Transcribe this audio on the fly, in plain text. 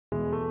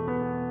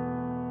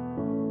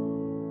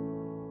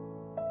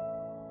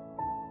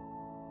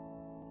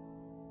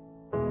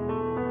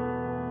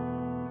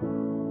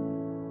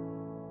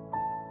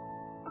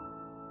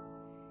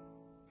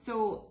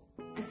So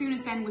as soon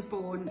as Ben was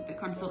born, the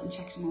consultant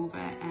checked him over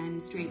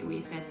and straight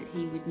away said that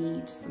he would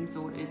need some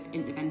sort of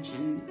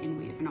intervention in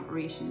way of an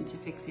operation to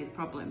fix his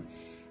problem.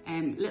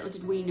 Little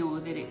did we know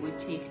that it would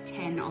take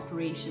 10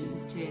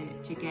 operations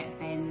to get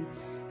Ben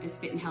as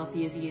fit and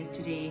healthy as he is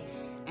today.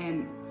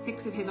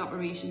 6 of his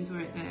operations were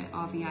at the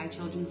RVI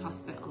Children's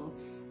Hospital,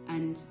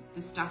 and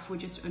the staff were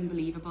just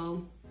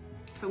unbelievable.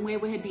 From where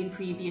we had been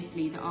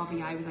previously, the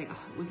RVI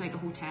was like a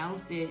hotel.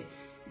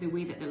 The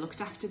way that they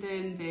looked after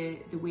them,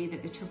 the way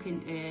that they took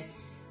into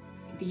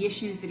the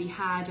issues that he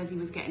had as he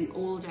was getting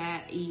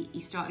older.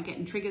 He started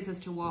getting triggers as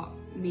to what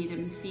made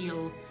him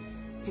feel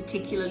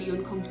particularly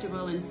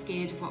uncomfortable and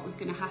scared of what was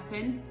going to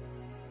happen.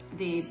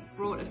 They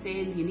brought us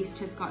in, the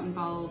anaesthetist got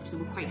involved. They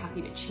were quite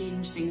happy to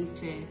change things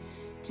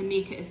to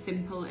make it as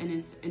simple and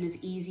as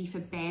easy for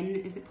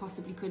Ben as it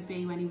possibly could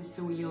be when he was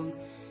so young.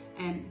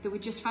 They were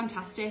just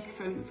fantastic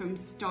from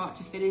start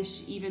to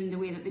finish. Even the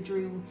way that they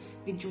drew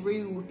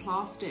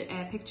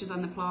pictures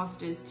on the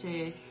plasters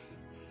to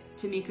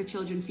make the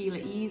children feel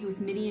at ease with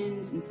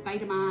Minions and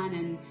Spider-Man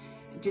and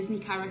Disney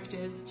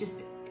characters.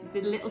 Just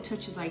the little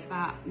touches like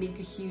that make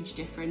a huge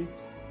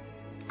difference.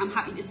 I'm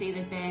happy to say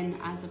that Ben,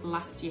 as of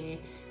last year,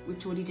 was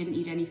told he didn't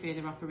need any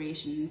further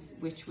operations,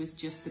 which was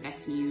just the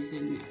best news,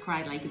 and I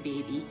cried like a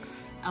baby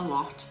a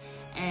lot.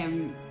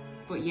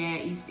 But yeah,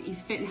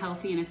 he's fit and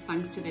healthy, and it's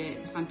thanks to the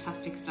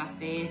fantastic staff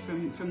there,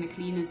 from the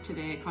cleaners to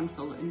the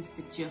consultants.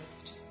 They're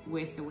just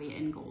worth the weight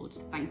in gold.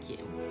 Thank you.